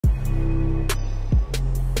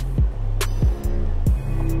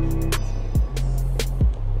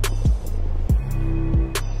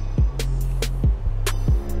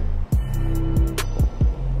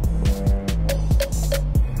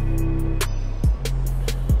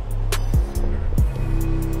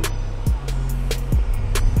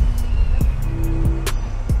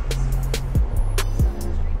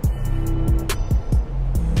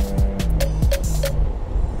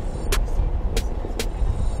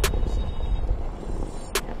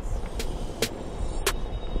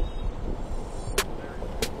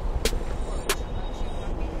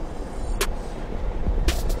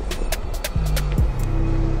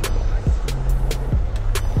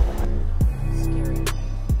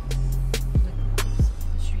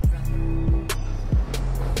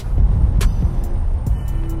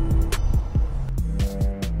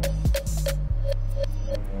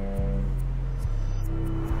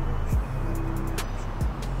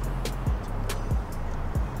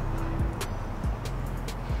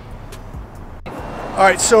All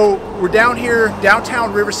right, so we're down here,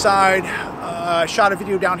 downtown Riverside. Shot a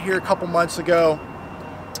video down here a couple months ago.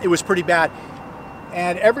 It was pretty bad.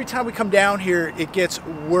 And every time we come down here, it gets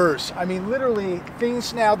worse. I mean, literally,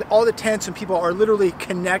 things now, all the tents and people are literally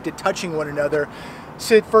connected, touching one another.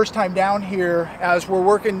 Sid, first time down here, as we're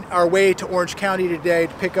working our way to Orange County today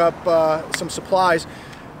to pick up some supplies.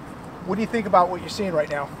 What do you think about what you're seeing right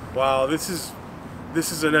now? Wow, this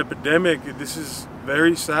is an epidemic. This is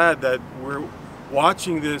very sad that we're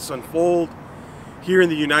watching this unfold here in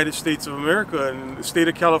the United States of America, and the state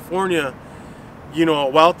of California, you know, a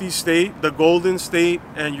wealthy state, the Golden State,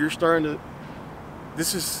 and you're starting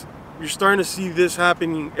to see this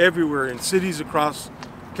happening everywhere in cities across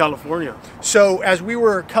California. So as we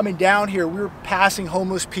were coming down here, we were passing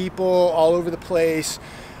homeless people all over the place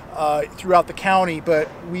throughout the county, but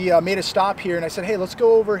we made a stop here and I said, hey, let's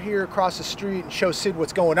go over here across the street and show Sid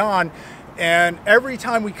what's going on. And every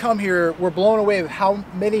time we come here, we're blown away with how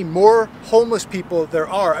many more homeless people there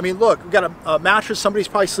are. I mean, look, we've got a mattress, somebody's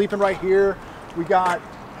probably sleeping right here. We got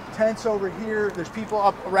tents over here. There's people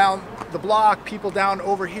up around the block, people down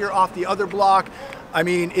over here off the other block. I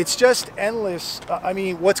mean, it's just endless. I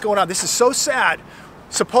mean, what's going on? This is so sad.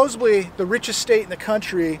 Supposedly the richest state in the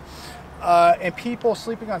country, and people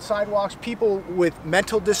sleeping on sidewalks, people with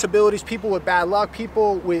mental disabilities, people with bad luck,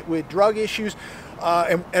 people with drug issues.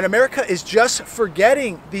 And America is just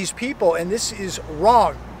forgetting these people, and this is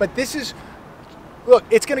wrong. But this is, look,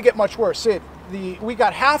 it's going to get much worse. Sid, we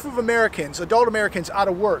got half of Americans, adult Americans, out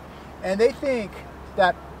of work, and they think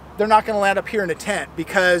that they're not going to land up here in a tent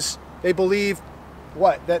because they believe,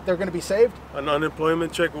 what, that they're going to be saved? An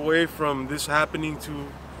unemployment check away from this happening to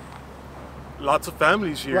lots of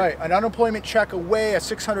families here. Right, an unemployment check away, a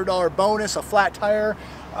 $600 bonus, a flat tire.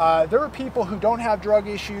 There are people who don't have drug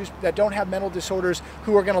issues, that don't have mental disorders,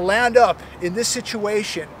 who are going to land up in this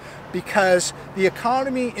situation because the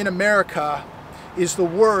economy in America is the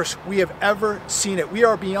worst we have ever seen it. We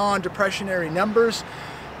are beyond depressionary numbers,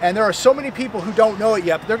 and there are so many people who don't know it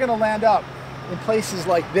yet, but they're going to land up in places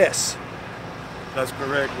like this. That's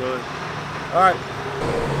correct, Willie. All right.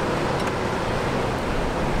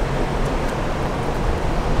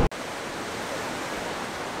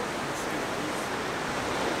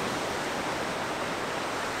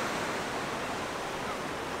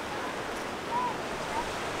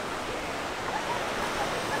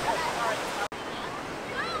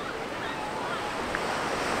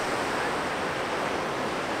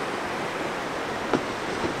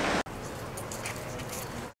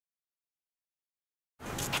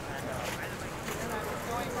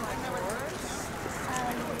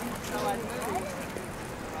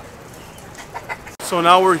 So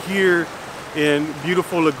now we're here in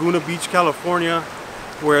beautiful Laguna Beach, California,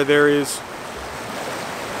 where there is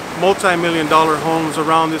multi-million-dollar homes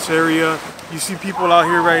around this area. You see people out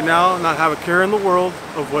here right now not have a care in the world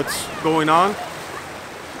of what's going on.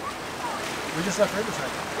 We just left Riverside.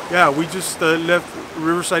 Yeah, we just left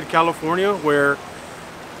Riverside, California, where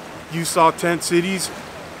you saw tent cities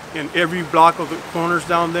in every block of the corners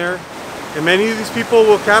down there. And many of these people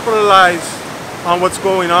will capitalize on what's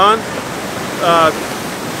going on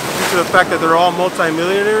due to the fact that they're all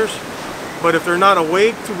multi-millionaires. But if they're not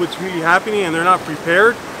awake to what's really happening and they're not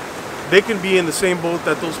prepared, they can be in the same boat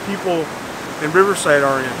that those people in Riverside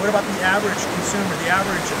are in. What about the average consumer, the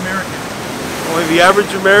average American? Well, the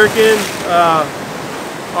average American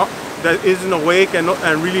that isn't awake and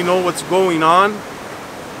really know what's going on,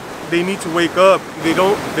 they need to wake up. They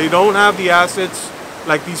don't have the assets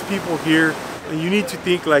like these people here, and you need to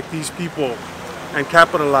think like these people and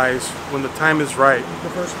capitalize when the time is right.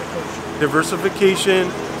 Diversification.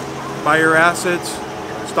 Diversification, buy your assets,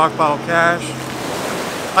 stockpile cash.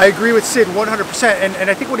 I agree with Sid 100%, and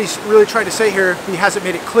I think what he's really trying to say here, if he hasn't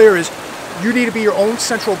made it clear, is you need to be your own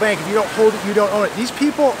central bank. If you don't hold it, you don't own it. These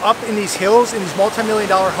people up in these hills, in these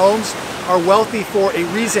multi-million-dollar homes, are wealthy for a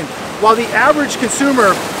reason. While the average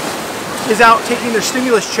consumer is out taking their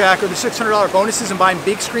stimulus check or the $600 bonuses and buying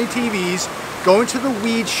big screen TVs, going to the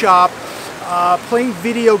weed shop, playing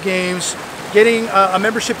video games, getting a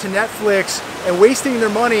membership to Netflix, and wasting their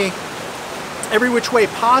money every which way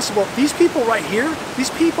possible. These people right here, these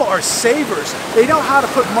people are savers. They know how to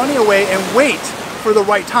put money away and wait for the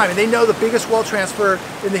right time. And they know the biggest wealth transfer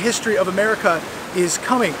in the history of America is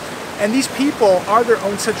coming. And these people are their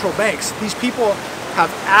own central banks. These people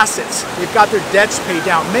have assets. They've got their debts paid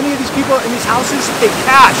down. Many of these people in these houses pay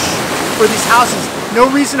cash for these houses. No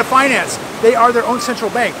reason to finance. They are their own central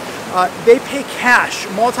bank. They pay cash,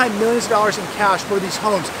 multi-millions of dollars in cash for these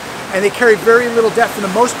homes, and they carry very little debt for the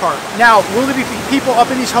most part. Now, will there be people up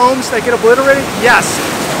in these homes that get obliterated? Yes.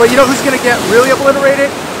 But you know who's going to get really obliterated?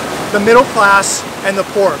 The middle class, and the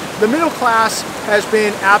poor. The middle class has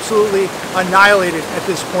been absolutely annihilated at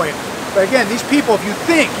this point. But again, these people, if you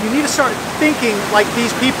think, you need to start thinking like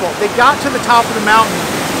these people. They got to the top of the mountain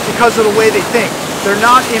because of the way they think. They're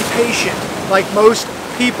not impatient like most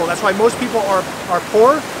people. That's why most people are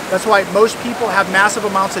poor. That's why most people have massive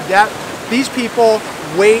amounts of debt. These people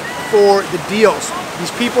wait for the deals.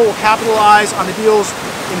 These people will capitalize on the deals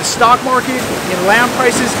in the stock market, in land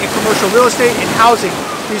prices, in commercial real estate, in housing.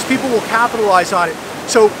 These people will capitalize on it.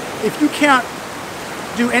 So if you can't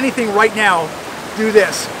do anything right now, do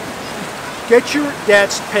this. Get your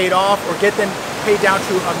debts paid off or get them paid down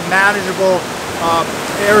to a manageable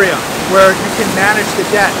area where you can manage the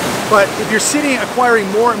debt. But if you're sitting acquiring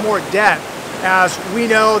more and more debt, as we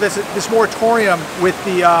know, this moratorium with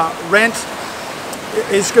the rent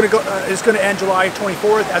is going to end July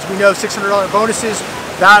 24th. As we know, $600 bonuses.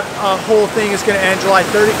 That whole thing is going to end July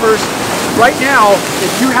 31st. Right now,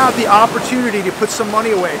 if you have the opportunity to put some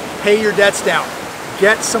money away, pay your debts down,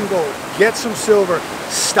 get some gold, get some silver,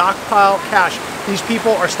 stockpile cash. These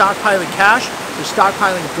people are stockpiling cash, they're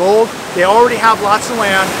stockpiling gold, they already have lots of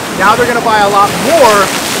land, now they're gonna buy a lot more,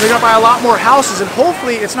 and they're gonna buy a lot more houses, and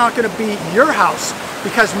hopefully it's not gonna be your house,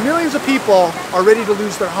 because millions of people are ready to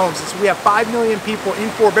lose their homes. So we have 5 million people in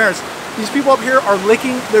forbearance. These people up here are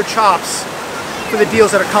licking their chops for the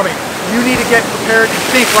deals that are coming. You need to get prepared and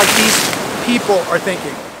think like these people are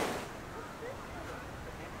thinking.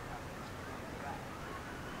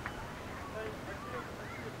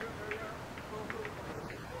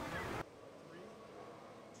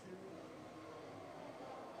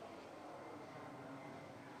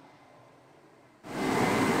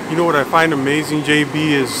 You know what I find amazing,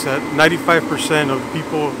 JB, is that 95% of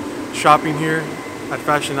people shopping here at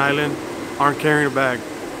Fashion Island aren't carrying a bag.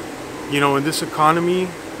 You know, in this economy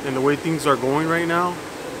and the way things are going right now,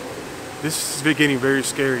 this is getting very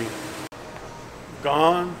scary.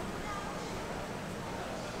 Gone.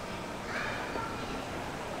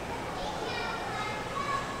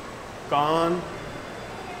 Gone.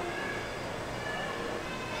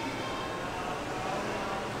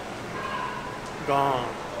 Gone.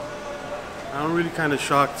 I'm really kind of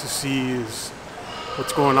shocked to see is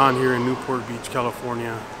what's going on here in Newport Beach,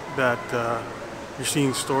 California, that you're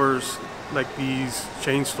seeing stores like these,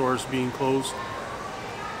 chain stores, being closed.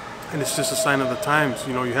 And it's just a sign of the times.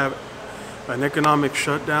 You know, you have an economic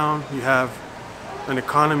shutdown, you have an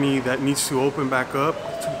economy that needs to open back up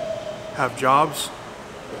to have jobs.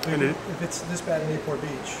 And if it's this bad in Newport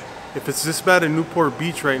Beach. If it's this bad in Newport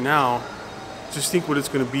Beach right now, just think what it's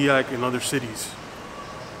going to be like in other cities.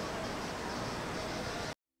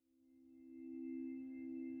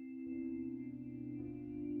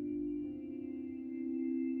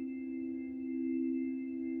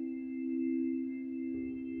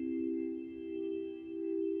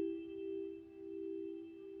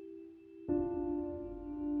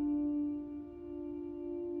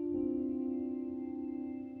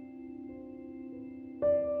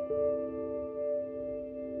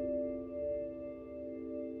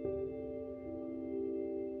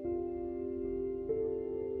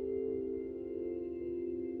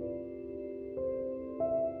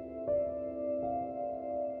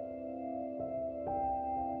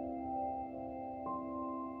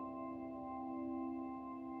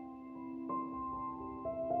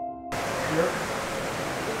 Yep.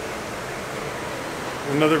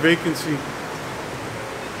 Another vacancy.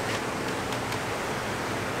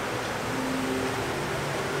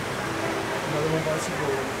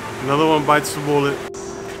 Another one bites the bullet.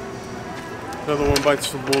 Another one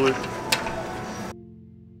bites the bullet.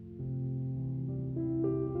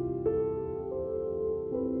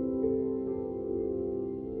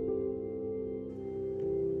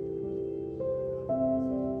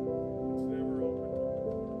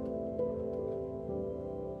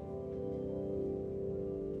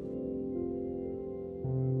 one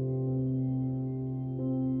bites the bullet.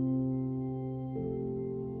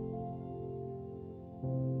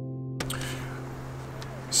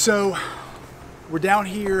 So we're down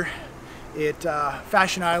here at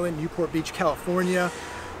Fashion Island, Newport Beach, California.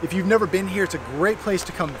 If you've never been here, it's a great place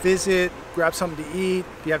to come visit, grab something to eat.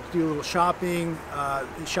 If you have to do a little shopping,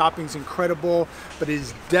 shopping's incredible, but it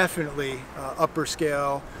is definitely upper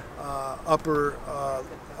scale,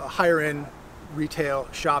 higher end retail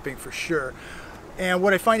shopping for sure. And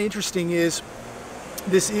what I find interesting is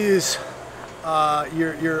this is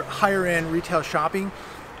your higher end retail shopping.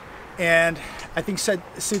 And I think Sid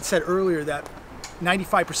said earlier that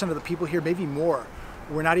 95% of the people here, maybe more,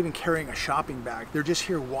 were not even carrying a shopping bag. They're just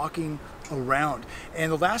here walking around. And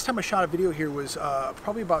the last time I shot a video here was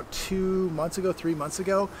probably about 2 months ago, 3 months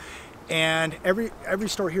ago. and every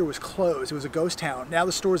store here was closed. It was a ghost town. Now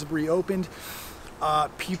the stores have reopened.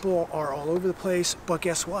 People are all over the place, but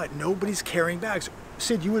guess what? Nobody's carrying bags.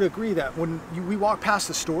 Sid, you would agree that when we walked past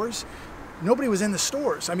the stores, nobody was in the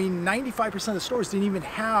stores. I mean, 95% of the stores didn't even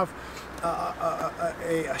have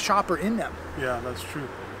a shopper in them. Yeah, that's true.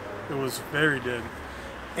 It was very dead.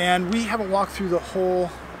 And we haven't walked through the whole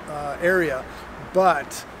area,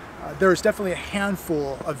 but there's definitely a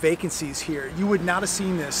handful of vacancies here. You would not have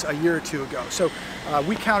seen this a year or two ago. So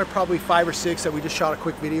we counted probably 5 or 6 that we just shot a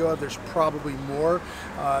quick video of. There's probably more.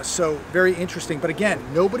 So very interesting. But again,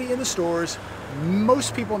 nobody in the stores,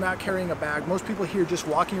 most people not carrying a bag, most people here just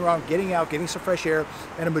walking around, getting out, getting some fresh air,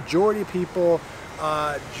 and a majority of people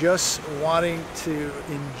just wanting to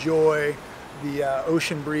enjoy the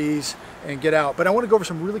ocean breeze and get out. But I want to go over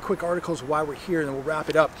some really quick articles while we're here, and then we'll wrap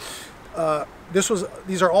it up.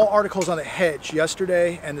 These are all articles on the hedge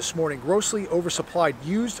yesterday and this morning. Grossly oversupplied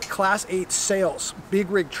used Class 8 sales, big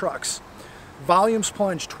rig trucks. Volumes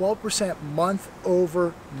plunged 12% month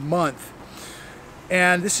over month.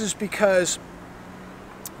 And this is because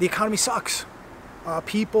the economy sucks.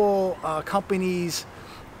 People, companies,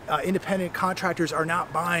 independent contractors are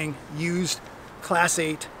not buying used Class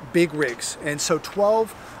 8 big rigs. And so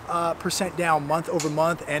 12% down month over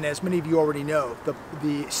month, and as many of you already know,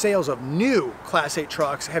 the sales of new Class 8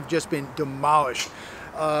 trucks have just been demolished.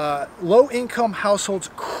 Low-income households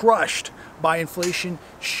crushed by inflation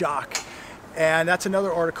shock. And that's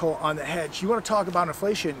another article on the hedge. You want to talk about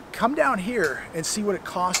inflation? Come down here and see what it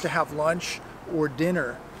costs to have lunch or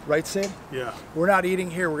dinner. Right, Sid? Yeah. We're not eating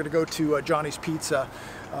here. We're going to go to Johnny's Pizza.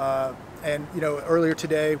 And you know, earlier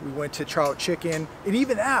today we went to Charlotte Chicken, and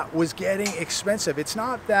even that was getting expensive. It's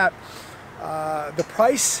not that the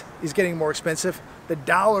price is getting more expensive, the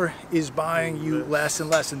dollar is buying you less and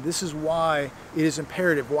less, and this is why it is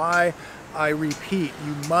imperative, why I repeat,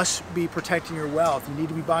 you must be protecting your wealth. You need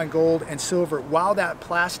to be buying gold and silver while that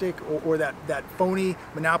plastic or that phony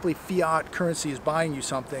monopoly fiat currency is buying you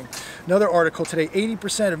something. Another article today,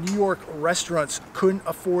 80% of New York restaurants couldn't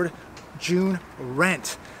afford June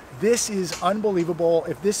rent. This is unbelievable.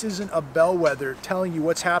 If this isn't a bellwether telling you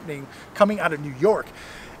what's happening coming out of New York.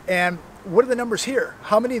 And what are the numbers here?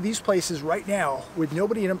 How many of these places right now with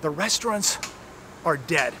nobody in them, the restaurants are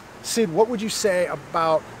dead? Sid, what would you say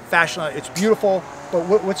about Fashion Island? It's beautiful, but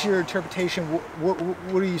what's your interpretation? What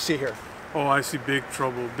do you see here? Oh, I see big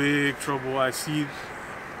trouble, big trouble. I see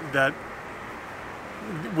that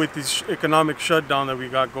with this economic shutdown that we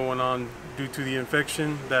got going on due to the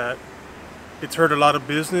infection, that it's hurt a lot of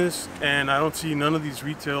business, and I don't see none of these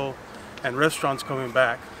retail and restaurants coming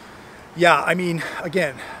back. Yeah, I mean,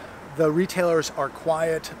 again, the retailers are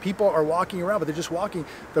quiet. People are walking around, but they're just walking.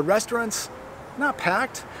 The restaurants, not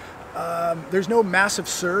packed. There's no massive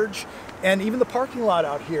surge. And even the parking lot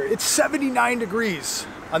out here, it's 79 degrees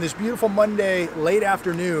on this beautiful Monday late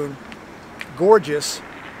afternoon. Gorgeous.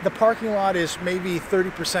 The parking lot is maybe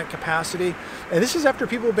 30% capacity. And this is after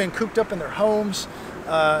people have been cooped up in their homes.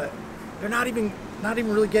 They're not even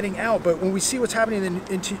really getting out. But when we see what's happening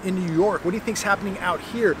in New York, what do you think's happening out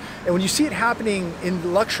here? And when you see it happening in the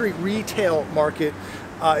luxury retail market,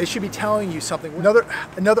 it should be telling you something.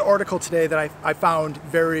 Another article today that I found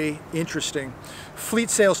very interesting.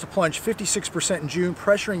 Fleet sales to plunge 56% in June,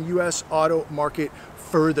 pressuring U.S. auto market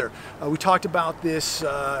further. We talked about this,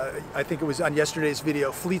 I think it was on yesterday's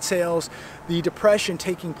video. Fleet sales, the depression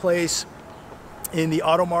taking place in the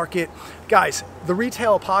auto market. Guys, the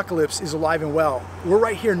retail apocalypse is alive and well. We're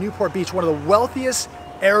right here in Newport Beach, one of the wealthiest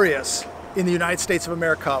areas in the United States of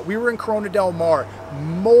America. We were in Corona del Mar,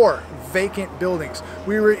 more vacant buildings.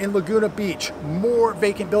 We were in Laguna Beach, more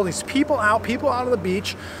vacant buildings. People out on the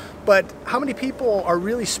beach, but how many people are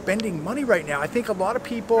really spending money right now? I think a lot of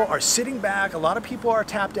people are sitting back, a lot of people are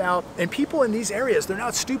tapped out, and people in these areas, they're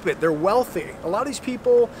not stupid, they're wealthy. A lot of these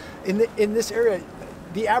people in this area,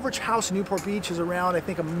 the average house in Newport Beach is around, I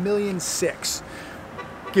think, $1.6 million,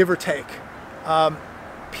 give or take.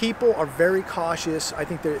 People are very cautious. I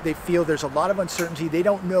think they feel there's a lot of uncertainty. They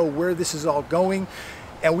don't know where this is all going.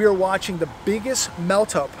 And we are watching the biggest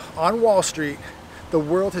melt up on Wall Street the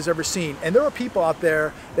world has ever seen. And there are people out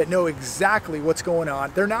there that know exactly what's going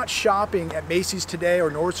on. They're not shopping at Macy's today or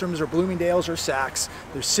Nordstrom's or Bloomingdale's or Saks.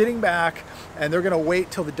 They're sitting back and they're gonna wait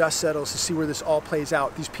till the dust settles to see where this all plays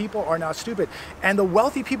out. These people are not stupid. And the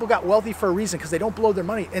wealthy people got wealthy for a reason, because they don't blow their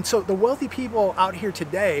money. And so the wealthy people out here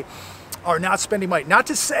today are not spending money. Not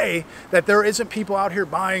to say that there isn't people out here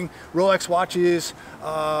buying Rolex watches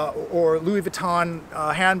or Louis Vuitton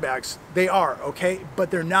handbags. They are, okay?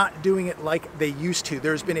 But they're not doing it like they used to.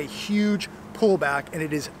 There's been a huge pullback and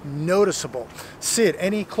it is noticeable. Sid,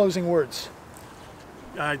 any closing words?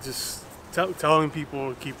 I just telling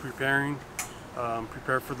people to keep preparing,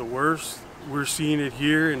 prepare for the worst. We're seeing it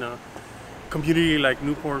here in a community like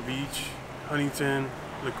Newport Beach, Huntington,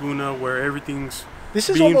 Laguna, where everything's This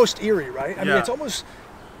is almost eerie, right? I mean, Yeah. it's almost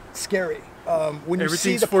scary. When you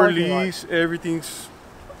see everything's the for parking lot, lease, everything's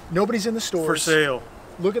nobody's in the stores. for sale.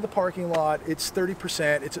 Look at the parking lot. It's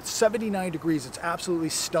 30%. It's at 79 degrees. It's absolutely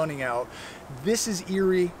stunning out. This is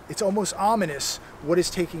eerie. It's almost ominous what is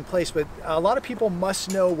taking place. But a lot of people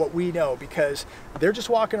must know what we know because they're just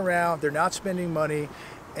walking around. They're not spending money.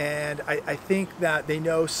 And I think that they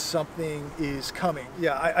know something is coming.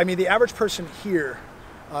 Yeah, I mean, the average person here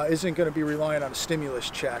isn't going to be relying on a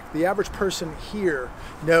stimulus check. The average person here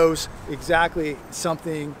knows exactly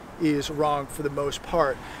something is wrong for the most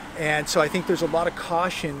part. And so I think there's a lot of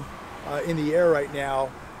caution in the air right now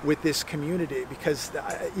with this community because,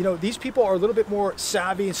 you know, these people are a little bit more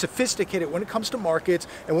savvy and sophisticated when it comes to markets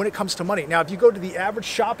and when it comes to money. Now, if you go to the average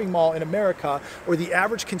shopping mall in America or the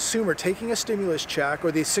average consumer taking a stimulus check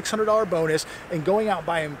or the $600 bonus and going out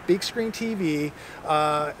buying big screen TV,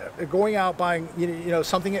 going out buying, you know,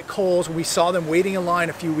 something at Kohl's, we saw them waiting in line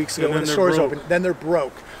a few weeks ago when the stores opened, then they're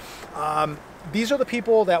broke. These are the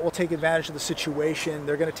people that will take advantage of the situation.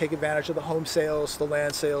 They're going to take advantage of the home sales, the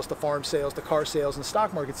land sales, the farm sales, the car sales, and the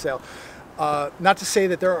stock market sale. Not to say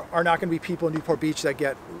that there are not going to be people in Newport Beach that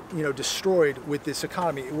get, you know, destroyed with this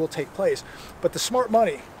economy. It will take place. But the smart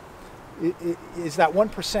money is that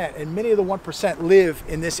 1%, and many of the 1% live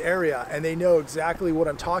in this area, and they know exactly what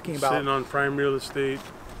I'm talking about. Sitting on prime real estate.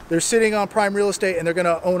 They're sitting on prime real estate and they're going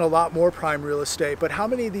to own a lot more prime real estate. But how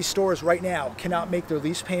many of these stores right now cannot make their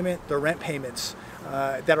lease payment, their rent payments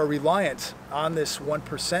that are reliant on this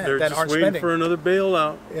 1% They're that just aren't waiting spending? for another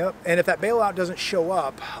bailout. Yep. And if that bailout doesn't show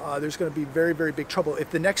up, there's going to be very, very big trouble.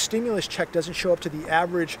 If the next stimulus check doesn't show up to the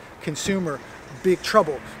average consumer, big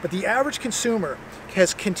trouble. But the average consumer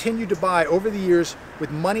has continued to buy over the years with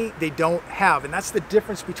money they don't have. And that's the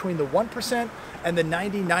difference between the 1% and the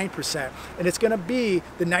 99%. And it's gonna be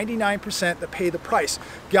the 99% that pay the price.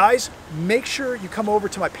 Guys, make sure you come over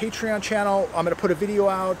to my Patreon channel. I'm gonna put a video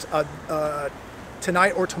out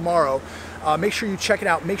tonight or tomorrow. Make sure you check it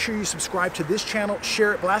out. Make sure you subscribe to this channel,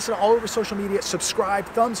 share it, blast it all over social media, subscribe,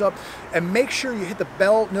 thumbs up, and make sure you hit the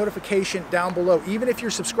bell notification down below. Even if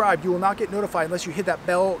you're subscribed, you will not get notified unless you hit that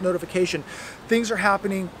bell notification. Things are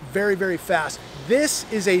happening very, very fast.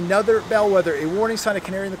 This is another bellwether, a warning sign, a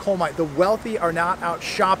canary in the coal mine. The wealthy are not out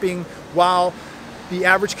shopping while the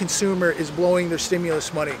average consumer is blowing their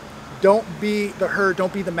stimulus money. Don't be the herd,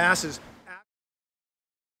 don't be the masses.